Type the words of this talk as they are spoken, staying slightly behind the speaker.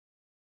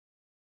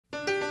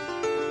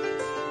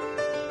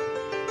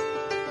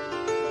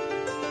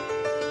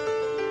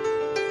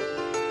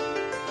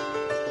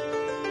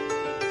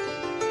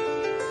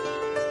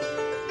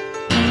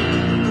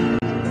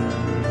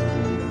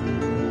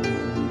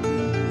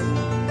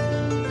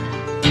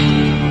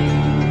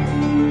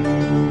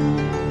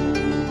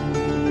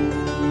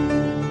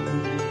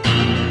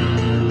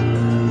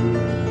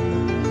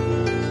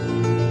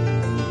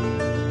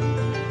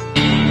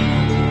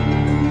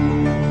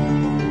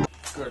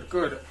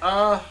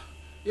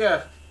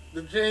Yeah,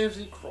 the James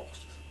E.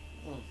 Cross.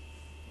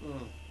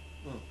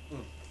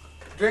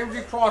 James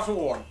E. Cross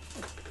Award.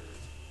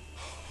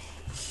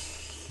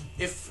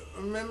 If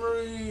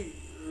memory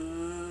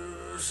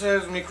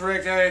serves me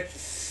correct,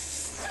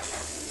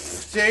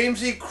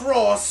 James E.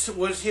 Cross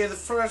was here the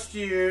first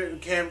year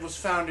camp was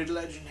founded.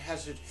 Legend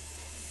has it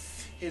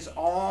his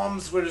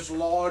arms were as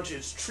large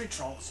as tree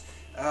trunks,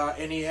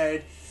 and he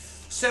had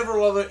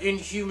several other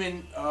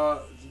inhuman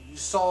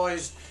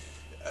sized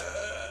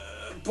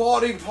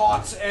body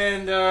parts,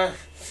 and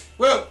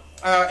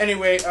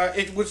anyway,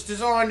 it was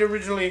designed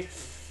originally.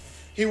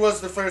 He was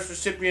the first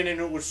recipient,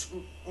 and it was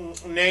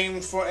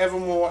named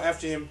forevermore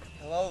after him.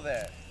 Hello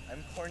there,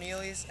 I'm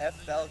Cornelius F.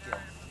 Falcon,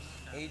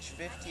 age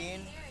 15,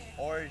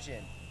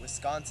 origin,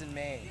 Wisconsin,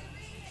 Maine.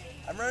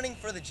 I'm running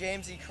for the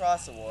James E.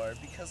 Cross Award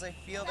because I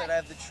feel that I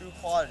have the true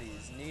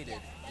qualities needed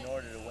in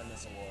order to win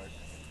this award.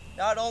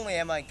 Not only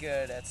am I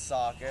good at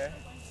soccer,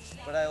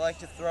 but I like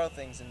to throw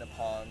things into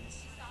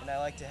ponds, and I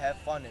like to have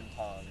fun in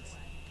ponds.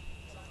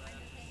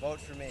 Vote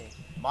for me.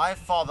 My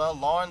father,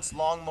 Lawrence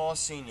Longmore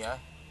Sr.,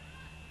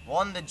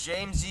 won the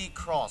James E.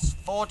 Cross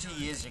 40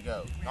 years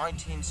ago,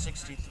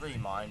 1963,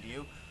 mind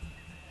you.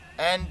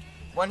 And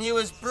when he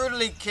was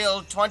brutally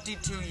killed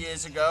 22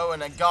 years ago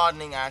in a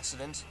gardening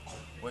accident,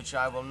 which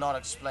I will not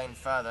explain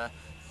further.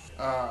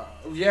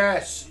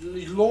 Yes,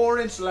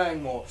 Lawrence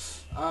Langmore.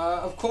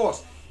 Of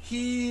course,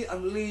 he, I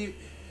believe,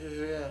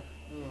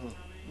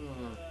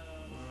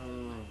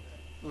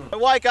 I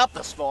wake up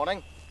this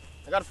morning,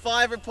 I got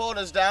 5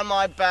 reporters down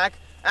my back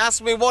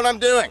asking me what I'm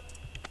doing.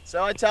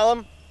 So I tell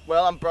them,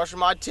 well, I'm brushing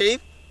my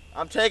teeth,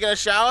 I'm taking a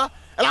shower,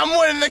 and I'm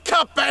winning the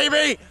cup,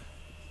 baby!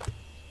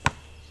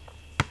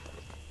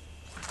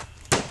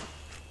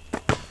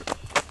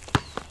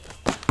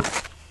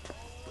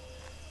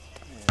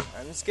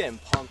 I'm just getting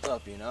pumped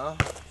up, you know?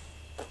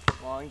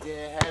 Long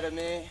day ahead of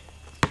me.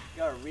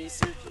 Gotta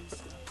research and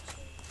stuff.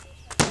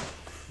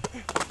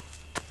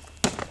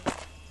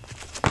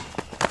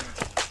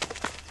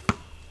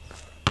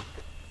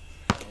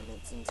 And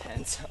it's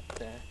intense up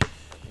there. I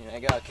mean, I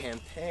got a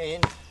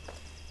campaign.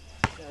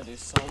 Gotta do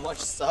so much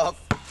stuff.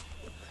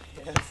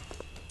 Yes.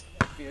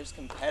 Fierce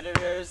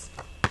competitors.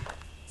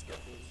 Let's get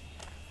busy.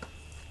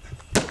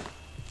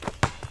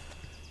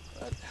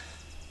 But,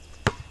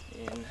 I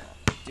mean,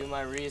 do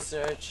my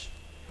research.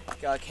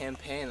 Got a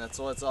campaign, that's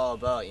what it's all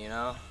about, you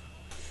know?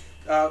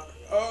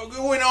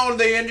 Going on,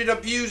 they ended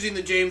up using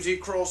the James E.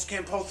 Cross.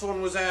 Camp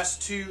Hawthorne was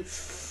asked to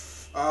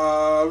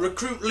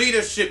recruit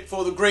leadership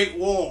for the Great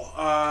War,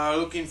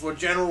 looking for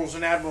generals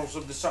and admirals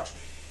of the such.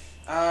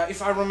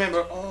 If I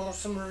remember,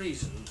 some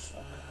reasons.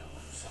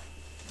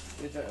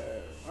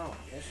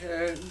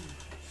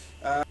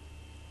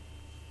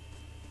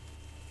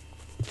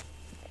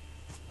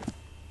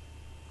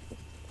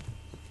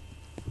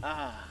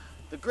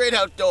 The great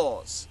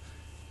outdoors.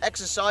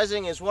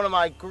 Exercising is one of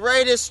my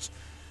greatest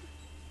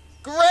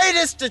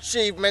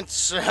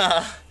achievements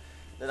that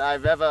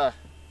I've ever,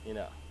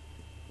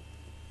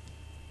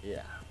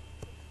 yeah.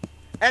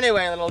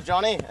 Anyway, little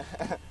Johnny,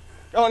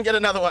 go and get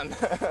another one.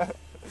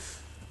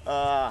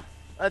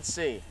 Let's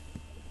see.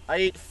 I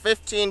eat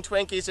 15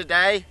 Twinkies a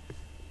day.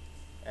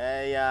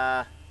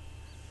 I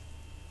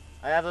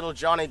have little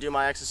Johnny do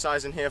my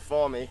exercising here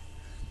for me.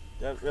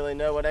 Don't really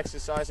know what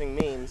exercising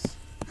means.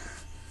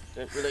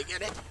 Don't really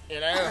get it,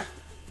 you know?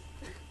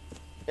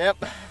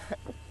 Yep.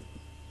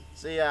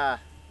 See,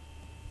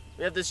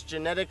 we have this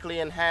genetically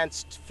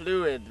enhanced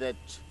fluid that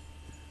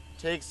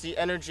takes the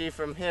energy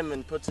from him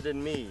and puts it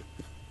in me.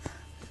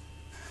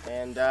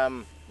 And,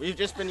 we've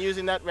just been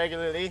using that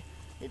regularly.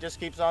 He just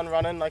keeps on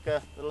running like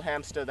a little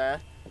hamster there.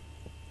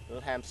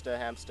 Little hamster,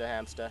 hamster,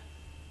 hamster.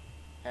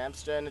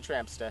 Hamster and a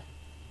trampster.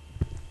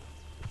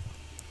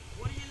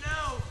 What do you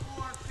know,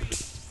 4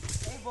 feet?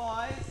 Hey boys,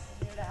 I'm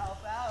here to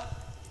help out.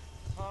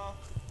 I'm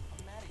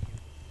mad at you.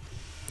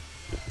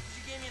 Because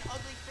you gave me an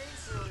ugly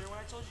face earlier when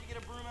I told you to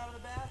get a broom out of the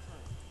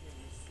bathroom. Here,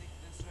 you stick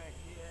this right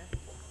here.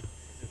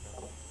 You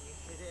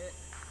hit it.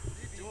 What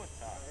are you doing,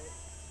 Todd? Right.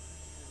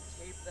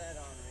 Tape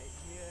that on right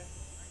here.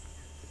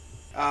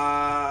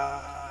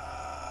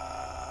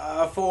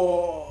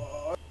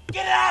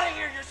 Get out of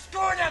here! You're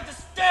scoring at the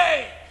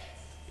stage!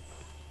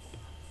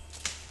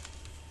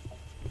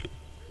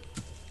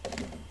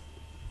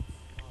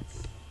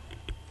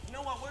 You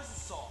know what? Where's the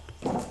salt?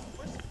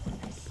 Where's the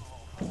fucking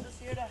salt? I'm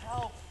just here to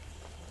help.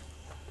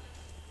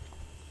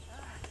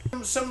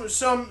 Some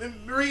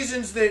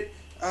reasons that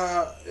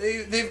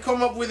they've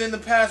come up with in the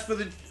past for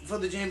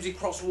the James E.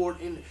 Cross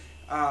Award in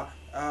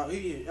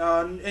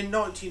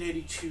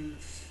 1982,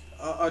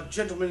 a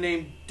gentleman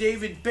named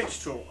David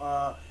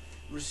Bechtel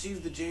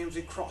received the James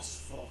E.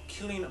 Cross for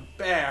killing a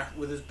bear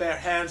with his bare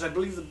hands. I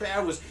believe the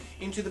bear was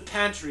into the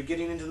pantry,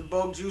 getting into the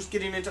bug juice,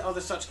 getting into other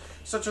such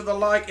of the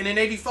like. And in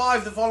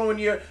 '85, the following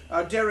year,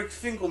 Derek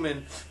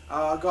Finkelman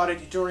got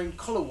it during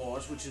Color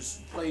Wars, which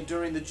is played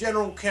during the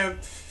general camp.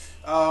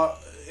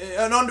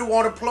 An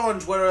underwater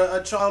plunge where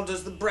a child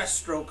does the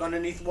breaststroke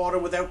underneath water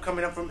without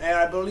coming up from air.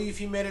 I believe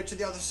he made it to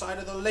the other side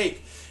of the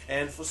lake,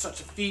 and for such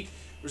a feat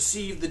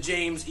received the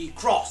James E.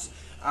 Cross.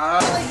 Hi,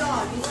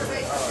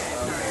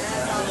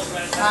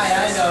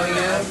 I know you.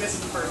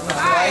 Would you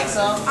like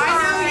some?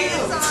 I know you.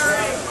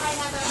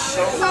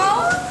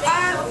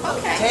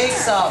 Okay. Take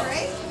some.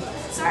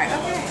 Sorry,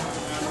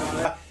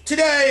 okay.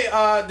 Today,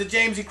 the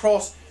James E.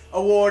 Cross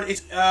Award,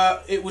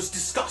 it was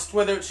discussed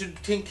whether it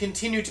should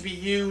continue to be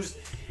used,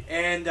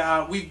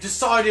 and we've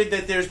decided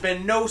that there's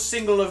been no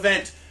single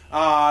event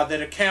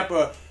that a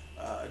camper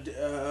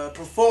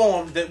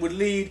performed that would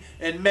lead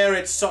and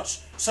merit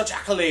such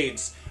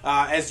accolades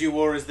as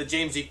the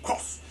James E.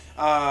 Cross.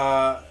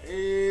 Knowing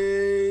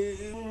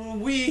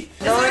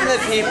the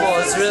people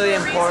is really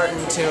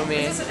important to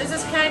me. Is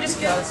this, can I just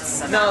get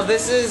some? No,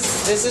 this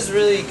is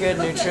really good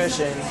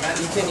nutrition.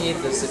 You can eat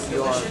this if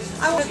you want.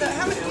 How many do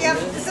you have?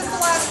 Is this the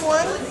last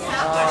one?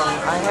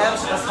 I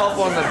have a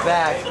couple in the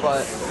back,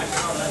 but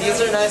these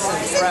are nice and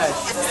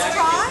fresh. Is this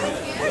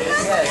dry?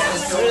 Yes,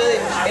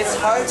 it's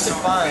hard to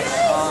find.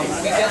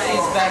 We get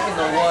these back in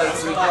the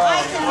woods. We grow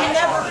I them. can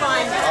never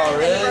find it. Oh,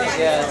 really?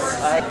 Yes.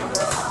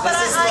 But I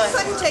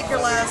couldn't take your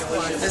last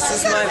one. This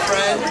is my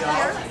friend.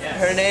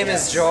 Her name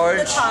is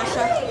George.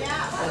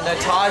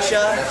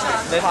 Natasha.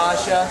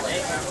 Natasha.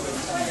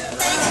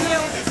 Thank you.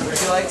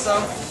 Would you like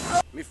some?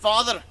 My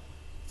father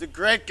is a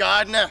great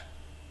gardener.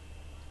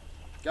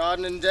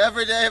 Gardening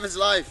every day of his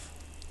life.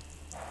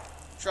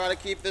 Trying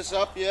to keep this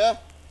up, yeah?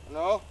 You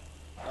know?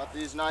 Got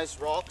these nice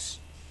rocks.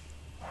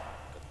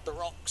 Got the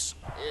rocks.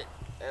 Yeah,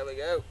 there we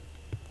go.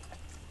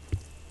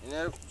 You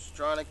know, just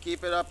trying to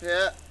keep it up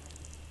here.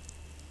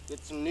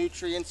 Get some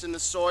nutrients in the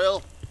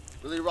soil.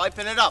 Really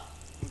ripen it up.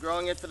 I'm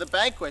growing it for the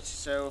banquet,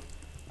 so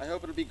I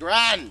hope it'll be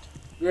grand.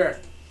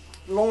 Yes.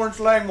 Lawrence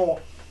Langmore,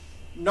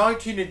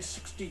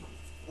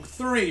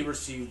 1963,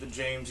 received the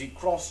James E.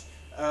 Cross.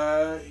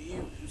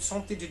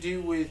 Something to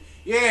do with,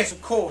 yes,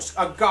 of course,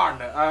 a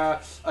gardener,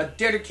 a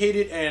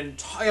dedicated and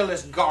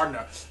tireless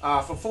gardener.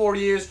 For 4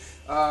 years,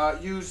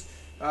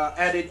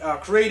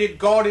 created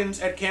gardens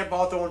at Camp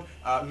Hawthorne,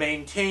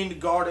 maintained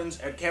gardens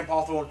at Camp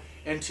Hawthorne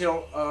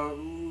until,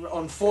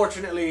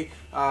 unfortunately,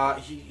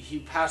 he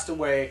passed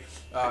away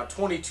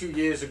 22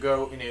 years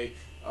ago in a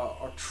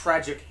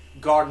tragic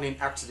gardening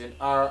accident.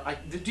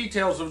 The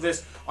details of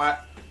this I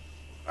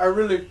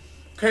really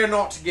care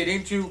not to get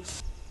into.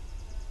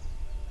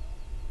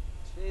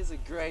 Today's a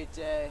great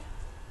day.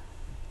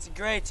 It's a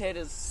great day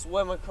to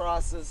swim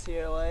across this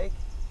here lake.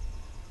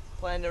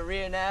 Plan to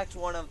reenact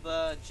one of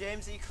the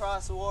James E.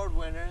 Cross Award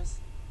winners.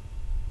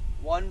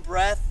 One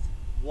breath,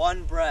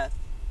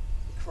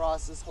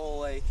 across this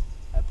whole lake.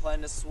 I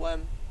plan to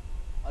swim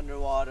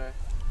underwater.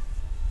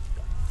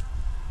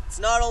 It's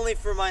not only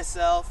for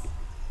myself,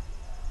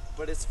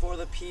 but it's for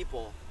the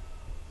people,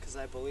 because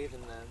I believe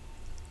in them.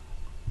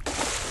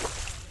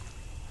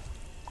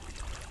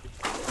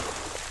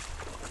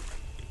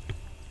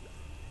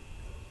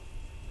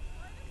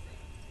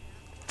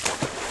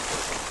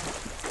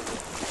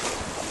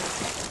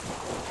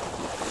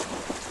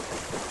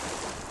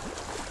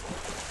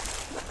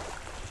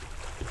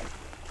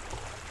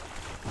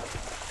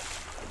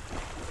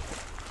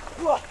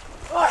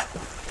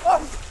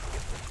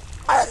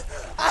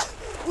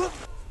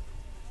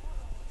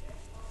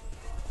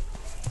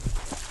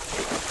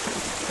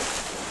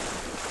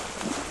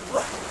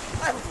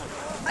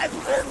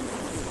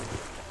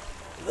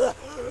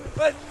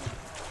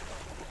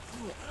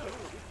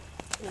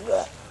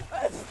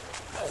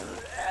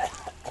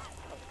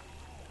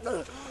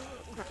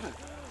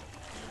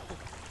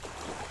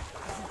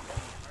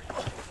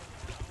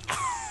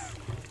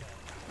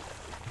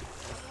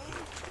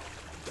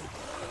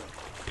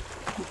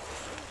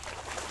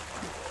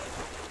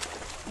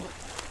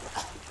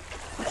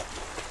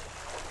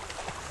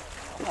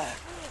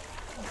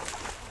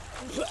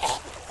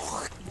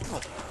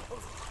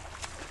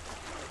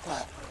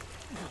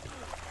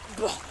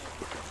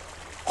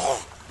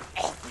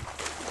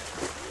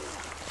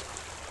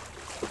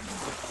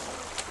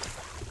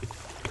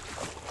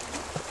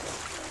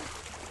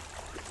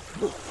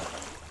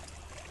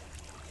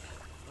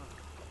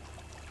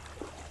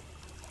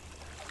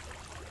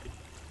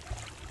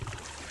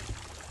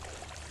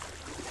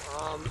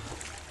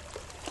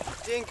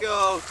 Didn't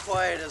go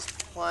quite as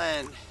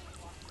planned.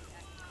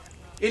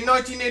 In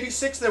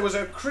 1986, there was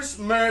a Chris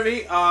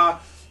Murphy. I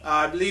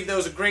believe there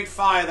was a great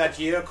fire that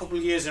year, a couple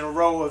of years in a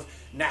row of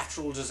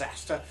natural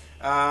disaster.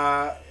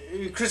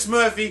 Chris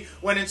Murphy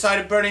went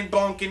inside a burning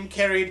bunk and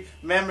carried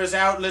members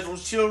out, little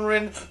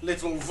children,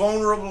 little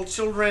vulnerable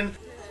children.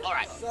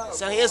 Alright,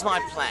 so here's my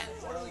plan.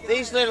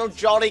 These little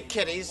jolly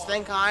kiddies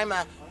think I'm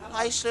a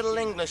nice little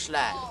English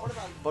lad.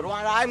 But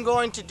what I'm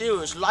going to do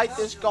is light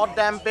this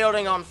goddamn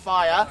building on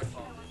fire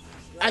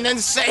and then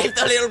save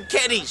the little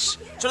kiddies.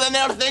 So then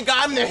they'll think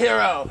I'm the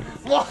hero.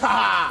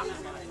 I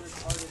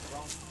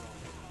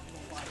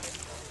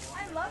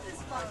love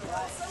this fun.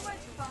 It's so much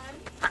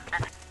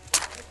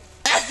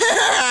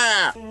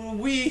fun.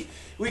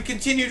 We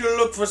continue to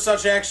look for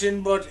such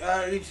action, but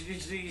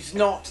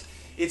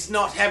it's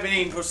not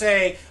happening per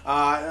se.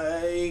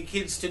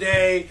 Kids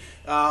today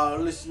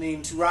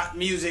listening to rap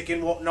music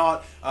and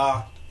whatnot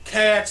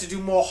care to do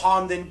more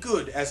harm than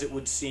good, as it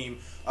would seem.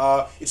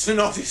 It's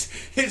not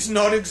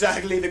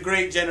exactly the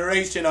great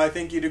generation, I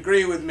think you'd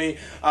agree with me.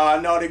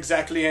 Not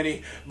exactly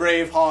any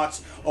brave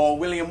hearts or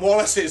William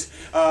Wallaces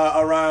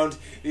around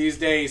these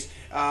days.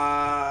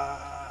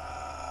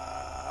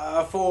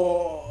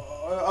 For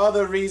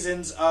other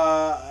reasons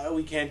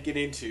we can't get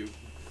into.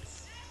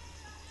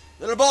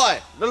 Little boy,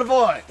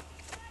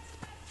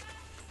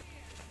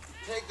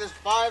 take this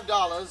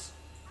 $5,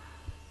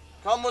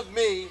 come with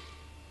me,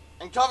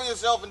 and cover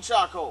yourself in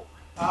charcoal.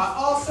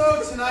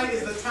 Also, tonight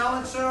is the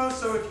talent show,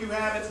 so if you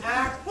have an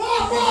act...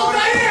 Whoa,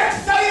 Diane,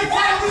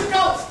 please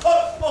go!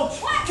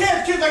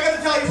 Kids, I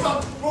gotta tell you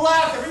something.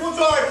 Relax, everyone's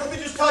alright, let me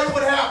just tell you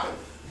what happened.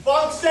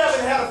 Bunk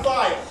 7 had a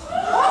fire.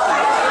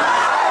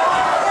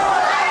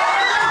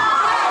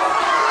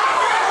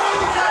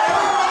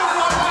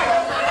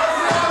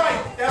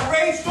 That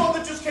rainstorm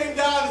that just came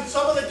down, and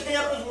some of the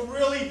campers were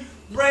really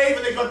brave,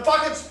 and they got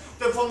buckets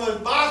from the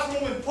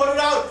bathroom and put it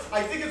out.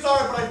 I think it's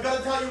alright, but I've got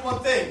to tell you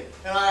one thing.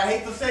 And I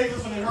hate to say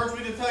this, and it hurts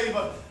me to tell you,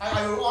 but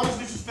I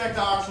honestly suspect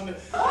arson.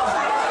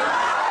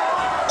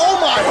 Oh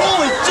my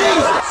holy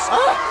Jesus!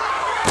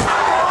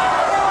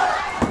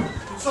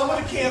 Some of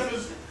the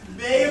campers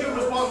may have been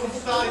responsible for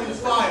starting this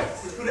fire.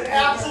 It could have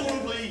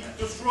absolutely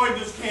destroyed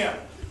this camp.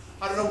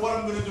 I don't know what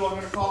I'm going to do. I'm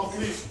going to call the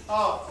police.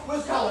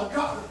 Where's Colin?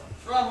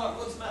 Ron,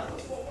 what's the matter?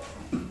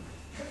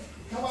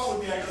 Come on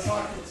with me. I got to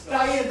talk to you.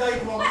 Diane,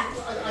 come on.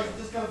 I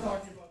just got to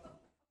talk to you about that.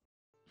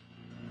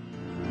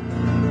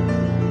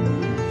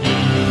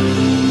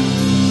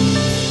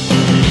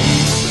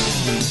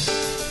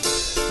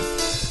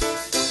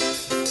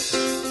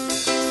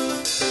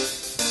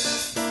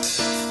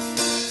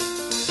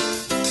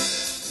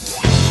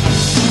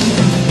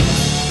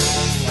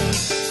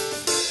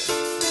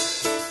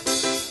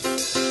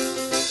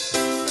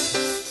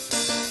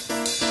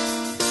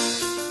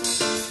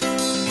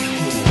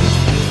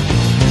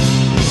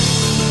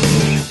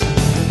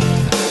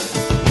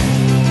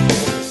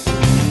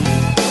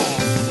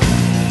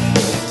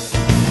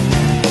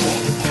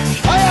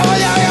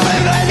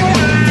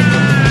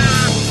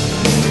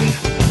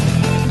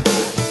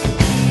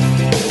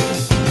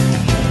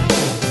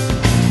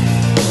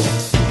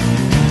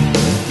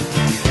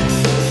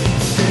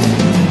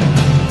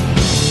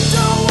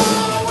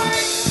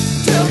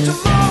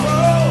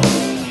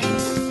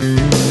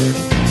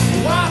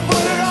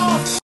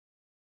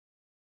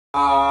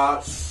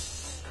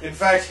 In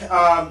fact,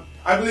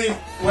 I believe,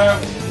 well,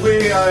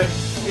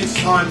 it's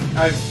time.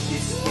 I've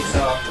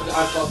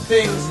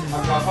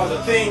got other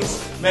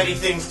things, many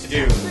things to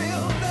do.